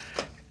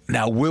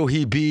 Now, will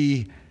he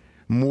be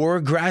more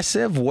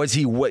aggressive? Was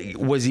he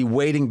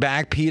waiting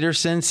back,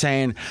 Peterson,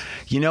 saying,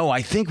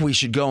 I think we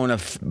should go in a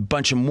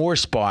bunch of more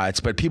spots,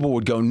 but people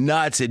would go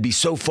nuts. It'd be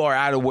so far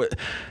out of what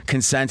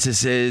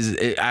consensus is.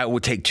 It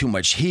would take too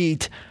much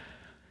heat.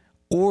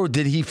 Or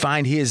did he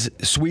find his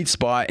sweet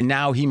spot, and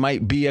now he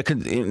might be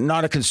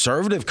not a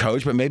conservative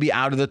coach, but maybe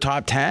out of the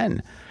top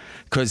 10?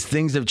 Because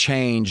things have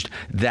changed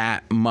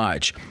that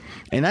much.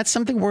 And that's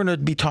something we're going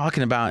to be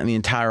talking about in the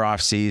entire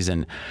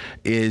offseason,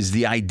 is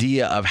the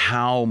idea of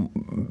how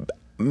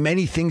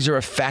many things are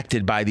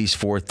affected by these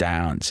 4th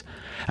downs.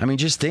 I mean,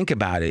 just think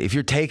about it. If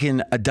you're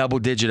taking a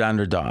double-digit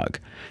underdog,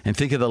 and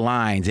think of the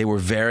Lions, they were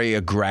very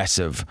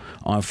aggressive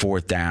on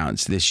 4th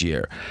downs this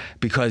year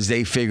because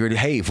they figured,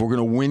 hey, if we're going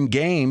to win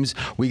games,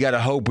 we got to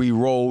hope we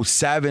roll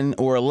 7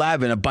 or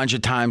 11 a bunch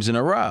of times in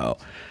a row.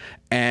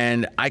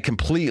 And I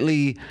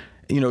completely...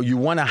 you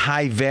want a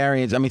high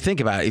variance. I mean,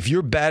 think about it. If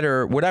you're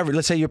better, whatever,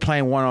 let's say you're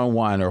playing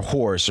one-on-one or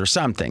horse or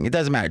something. It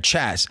doesn't matter,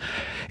 chess.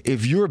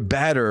 If you're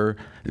better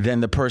than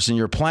the person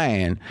you're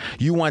playing,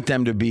 you want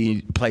them to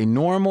play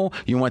normal.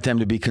 You want them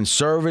to be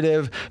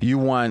conservative. You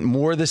want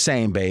more of the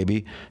same,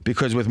 baby.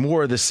 Because with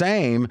more of the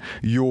same,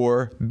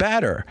 you're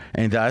better.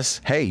 And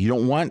thus, hey, you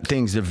don't want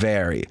things to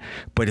vary.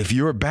 But if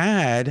you're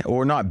bad,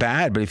 or not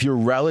bad, but if you're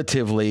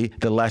relatively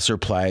the lesser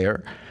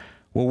player,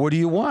 well, what do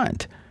you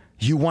want?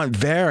 You want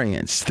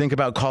variance. Think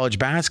about college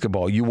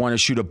basketball. You want to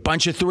shoot a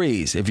bunch of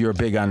threes if you're a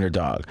big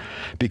underdog,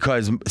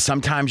 because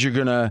sometimes you're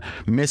going to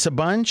miss a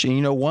bunch, and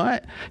you know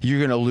what? You're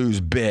going to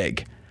lose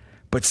big.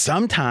 But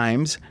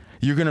sometimes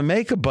you're going to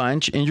make a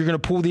bunch and you're going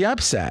to pull the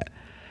upset.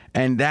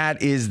 And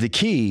that is the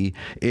key,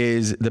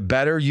 is the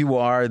better you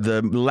are,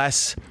 the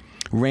less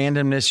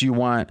randomness you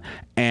want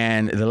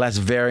and the less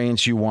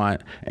variance you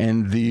want,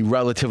 and the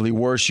relatively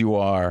worse you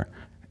are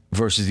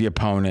versus the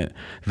opponent,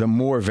 the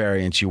more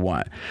variance you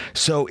want.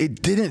 So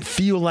it didn't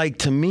feel like,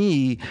 to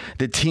me,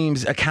 the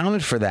teams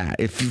accounted for that.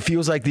 It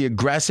feels like the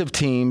aggressive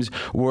teams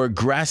were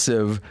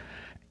aggressive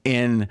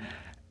in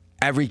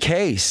every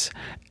case.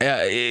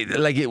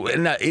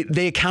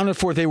 They accounted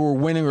for if they were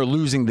winning or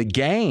losing the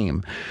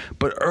game.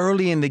 But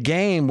early in the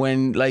game,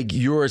 when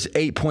you're an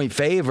 8-point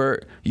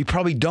favorite, you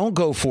probably don't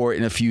go for it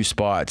in a few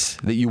spots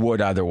that you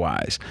would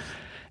otherwise.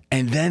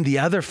 And then the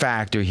other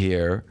factor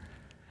here,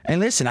 and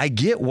listen, I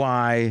get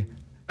why,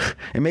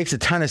 it makes a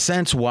ton of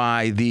sense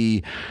why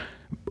the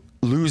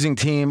losing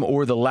team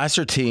or the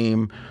lesser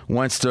team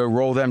wants to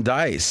roll them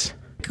dice.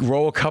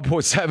 Roll a couple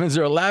of 7s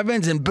or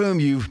 11s and boom,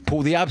 you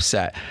pull the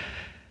upset.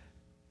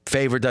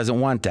 Favorite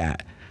doesn't want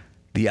that.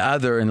 The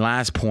other and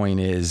last point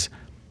is,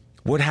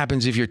 what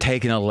happens if you're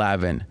taking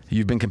 11?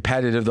 You've been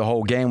competitive the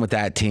whole game with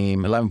that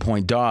team,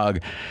 11-point dog,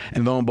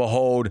 and lo and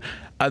behold,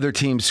 other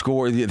teams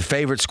score. The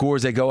favorite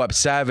scores, they go up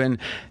 7.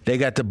 They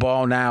got the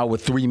ball now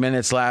with 3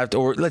 minutes left,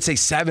 or let's say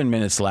 7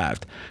 minutes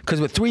left. Because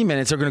with 3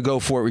 minutes, they're going to go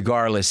for it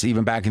regardless,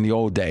 even back in the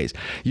old days.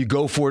 You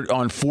go for it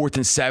on 4th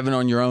and 7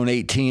 on your own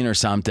 18 or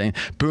something.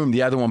 Boom,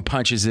 the other one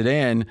punches it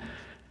in.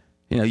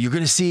 You're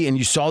going to see, and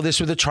you saw this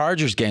with the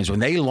Chargers games. When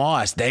they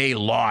lost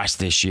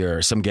this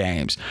year, some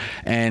games.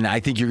 And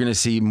I think you're going to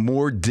see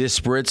more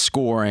disparate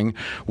scoring,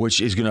 which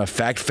is going to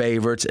affect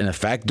favorites and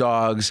affect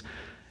dogs.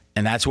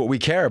 And that's what we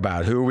care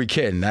about. Who are we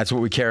kidding? That's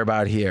what we care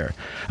about here.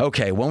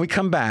 Okay, when we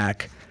come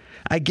back,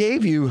 I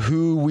gave you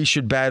who we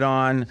should bet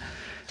on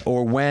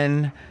or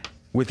when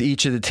with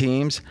each of the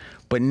teams.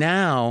 But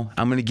now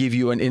I'm going to give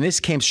you, and this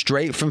came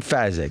straight from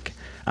Fezzik,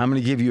 I'm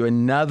going to give you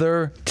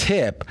another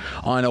tip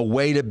on a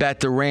way to bet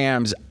the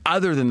Rams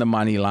other than the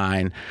money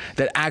line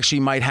that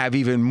actually might have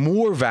even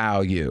more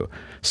value.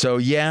 So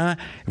yeah,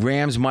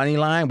 Rams money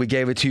line, we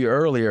gave it to you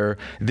earlier.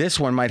 This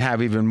one might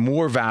have even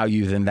more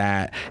value than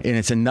that, and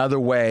it's another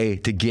way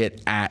to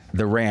get at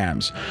the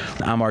Rams.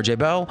 I'm RJ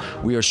Bell.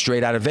 We are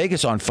straight out of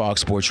Vegas on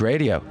Fox Sports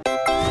Radio.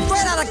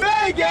 Straight out of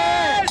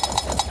Vegas!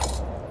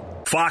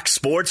 Fox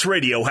Sports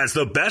Radio has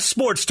the best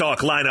sports talk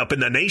lineup in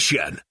the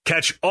nation.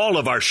 Catch all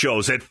of our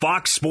shows at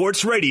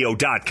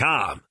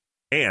foxsportsradio.com.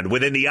 And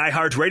within the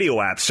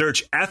iHeartRadio app,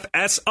 search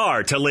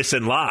FSR to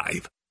listen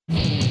live.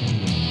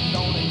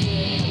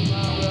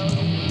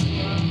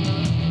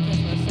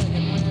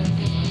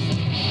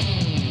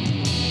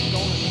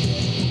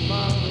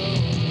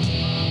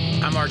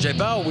 I'm RJ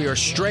Bell. We are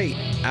straight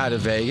out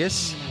of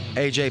Vegas.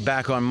 AJ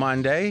back on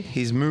Monday.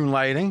 He's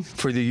moonlighting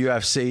for the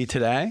UFC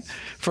today.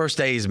 First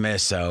day he's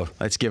missed, so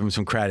let's give him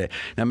some credit.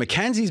 Now,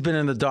 Mackenzie's been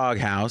in the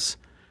doghouse.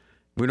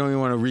 We don't even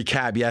want to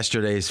recap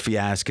yesterday's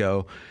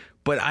fiasco,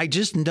 but I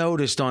just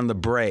noticed on the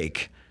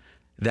break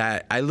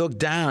that I looked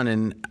down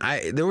and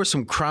there were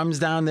some crumbs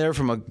down there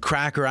from a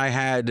cracker I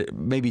had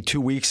maybe 2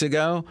 weeks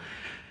ago,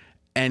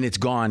 and it's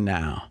gone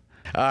now.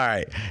 All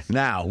right,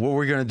 now what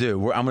we're going to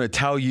do, I'm going to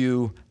tell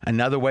you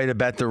another way to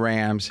bet the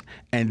Rams,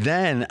 and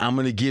then I'm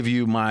going to give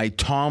you my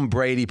Tom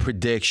Brady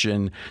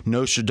prediction,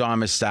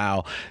 Nostradamus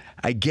style.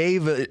 I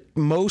gave it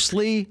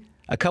mostly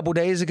a couple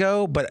days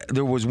ago, but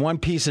there was one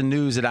piece of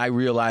news that I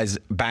realized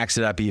backs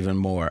it up even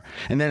more.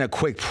 And then a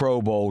quick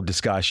Pro Bowl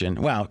discussion.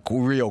 Well,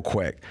 real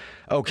quick.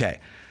 Okay,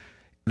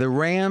 the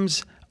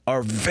Rams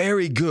are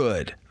very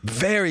good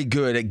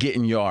at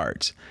getting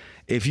yards.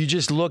 If you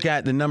just look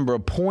at the number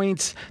of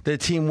points the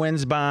team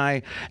wins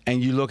by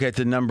and you look at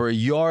the number of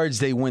yards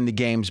they win the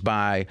games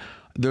by,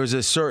 there's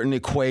a certain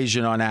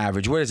equation on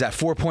average. What is that,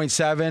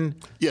 4.7?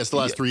 Yes, the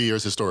last 3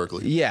 years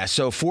historically. Yeah,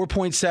 so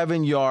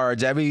 4.7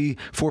 yards. Every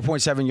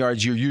 4.7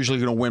 yards, you're usually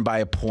going to win by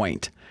a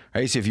point.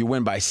 Right? So if you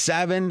win by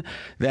 7,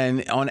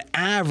 then on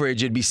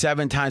average, it'd be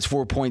 7 times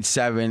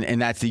 4.7,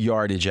 and that's the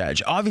yardage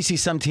edge. Obviously,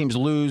 some teams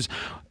lose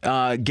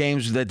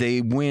games that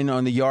they win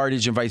on the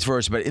yardage and vice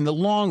versa, but in the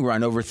long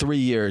run, over 3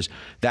 years,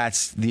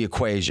 that's the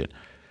equation.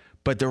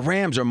 But the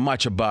Rams are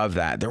much above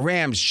that. The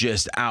Rams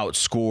just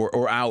outscore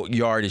or out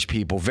yardage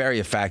people very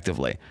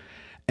effectively.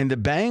 And the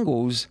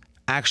Bengals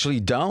actually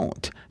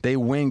don't. They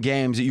win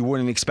games that you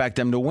wouldn't expect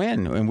them to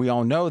win, and we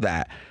all know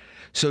that.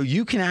 So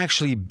you can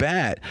actually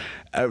bet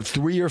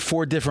 3 or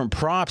 4 different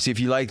props if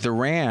you like the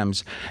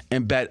Rams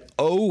and bet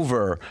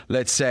over,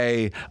 let's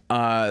say,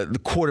 the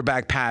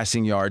quarterback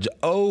passing yards,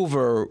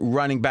 over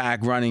running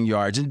back running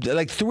yards. And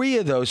like 4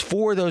 of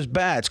those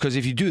bets, because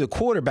if you do the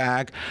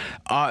quarterback,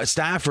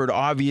 Stafford,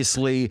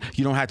 obviously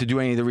you don't have to do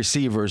any of the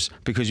receivers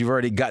because you've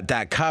already got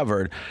that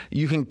covered.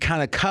 You can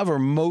kind of cover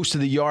most of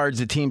the yards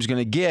the team's going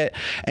to get.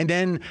 And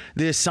then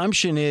the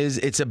assumption is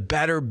it's a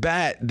better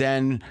bet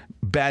than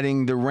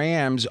betting the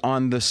Rams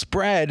on the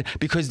spread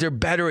because they're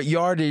better at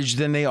yardage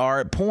than they are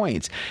at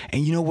points.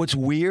 And you know what's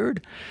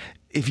weird?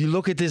 If you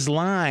look at this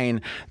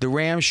line, the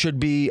Rams should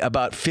be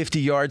about 50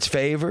 yards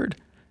favored,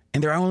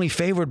 and they're only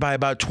favored by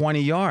about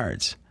 20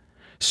 yards.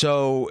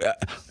 So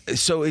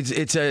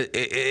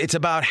it's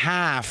about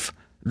half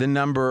the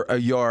number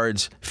of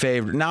yards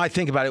favored. Now I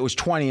think about it, it was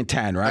 20 and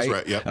 10, right? That's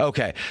right, yep.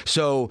 Okay,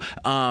 so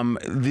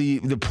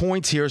the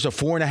points here, so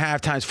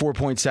 4.5 times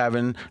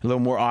 4.7, a little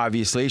more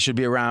obviously, should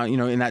be around,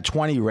 in that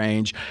 20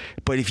 range.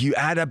 But if you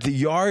add up the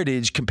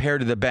yardage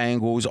compared to the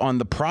Bengals on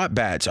the prop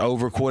bets,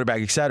 over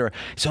quarterback, et cetera,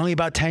 it's only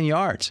about 10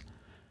 yards.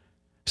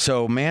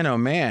 So, man, oh,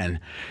 man,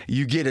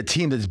 you get a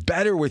team that's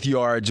better with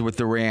yards with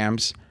the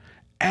Rams,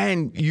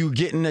 and you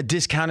getting a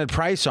discounted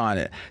price on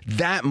it.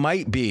 That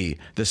might be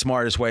the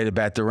smartest way to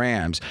bet the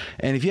Rams.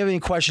 And if you have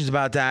any questions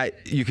about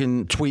that, you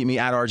can tweet me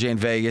at RJ in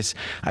Vegas.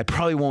 I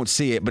probably won't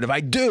see it, but if I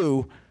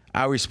do,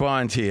 I'll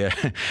respond to you.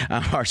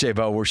 I'm RJ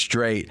Bell. We're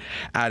straight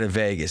out of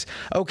Vegas.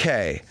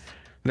 Okay,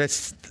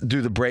 let's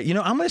do the Brady.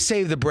 I'm going to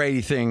save the Brady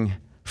thing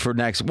for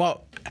next.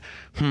 Well,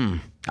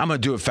 I'm going to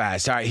do it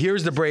fast. All right,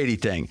 here's the Brady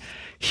thing.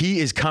 He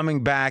is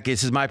coming back.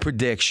 This is my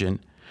prediction.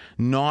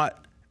 Not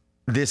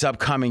this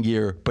upcoming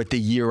year, but the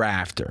year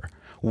after.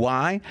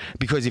 Why?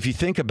 Because if you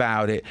think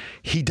about it,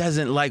 he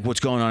doesn't like what's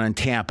going on in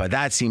Tampa.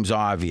 That seems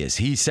obvious.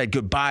 He said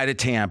goodbye to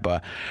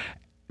Tampa,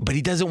 but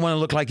he doesn't want to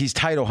look like he's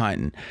title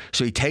hunting.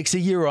 So he takes a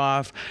year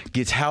off,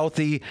 gets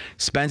healthy,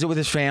 spends it with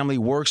his family,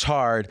 works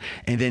hard,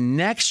 and then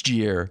next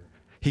year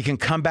he can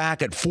come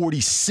back at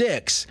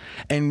 46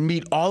 and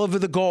meet all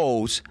of the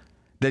goals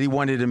that he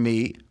wanted to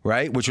meet,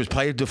 right? Which was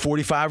play to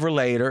 45 or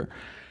later.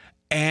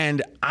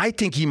 And I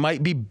think he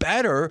might be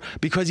better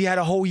because he had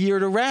a whole year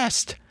to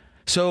rest.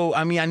 So,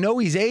 I know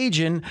he's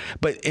aging,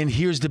 and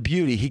here's the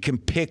beauty. He can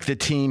pick the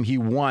team he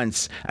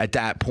wants at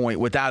that point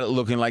without it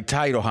looking like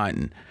title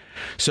hunting.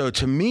 So,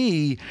 to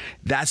me,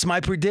 that's my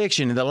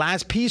prediction. And the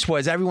last piece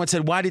was everyone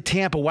said, why did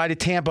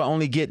Tampa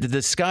only get the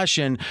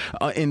discussion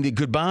in the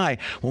goodbye?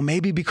 Well,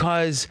 maybe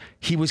because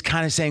he was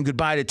kind of saying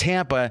goodbye to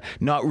Tampa,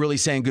 not really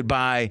saying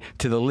goodbye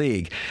to the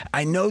league.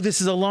 I know this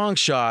is a long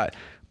shot,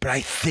 but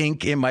I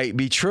think it might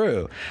be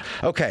true.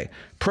 Okay,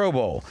 Pro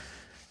Bowl.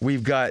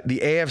 We've got the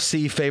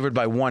AFC favored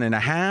by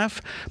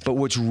 1.5, but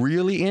what's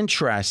really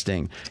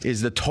interesting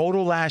is the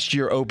total last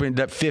year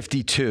opened at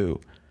 52,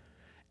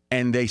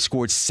 and they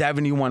scored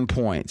 71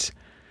 points.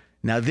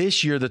 Now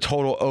this year, the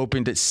total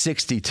opened at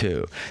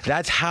 62.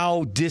 That's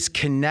how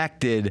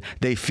disconnected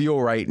they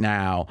feel right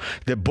now.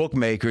 The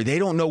bookmaker, they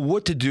don't know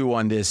what to do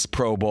on this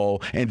Pro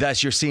Bowl, and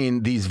thus you're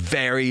seeing these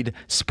varied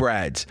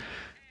spreads.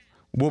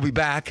 We'll be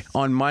back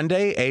on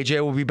Monday.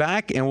 AJ will be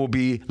back, and we'll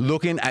be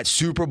looking at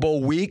Super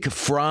Bowl week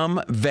from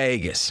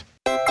Vegas.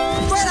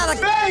 Straight out of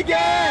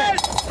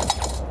Vegas!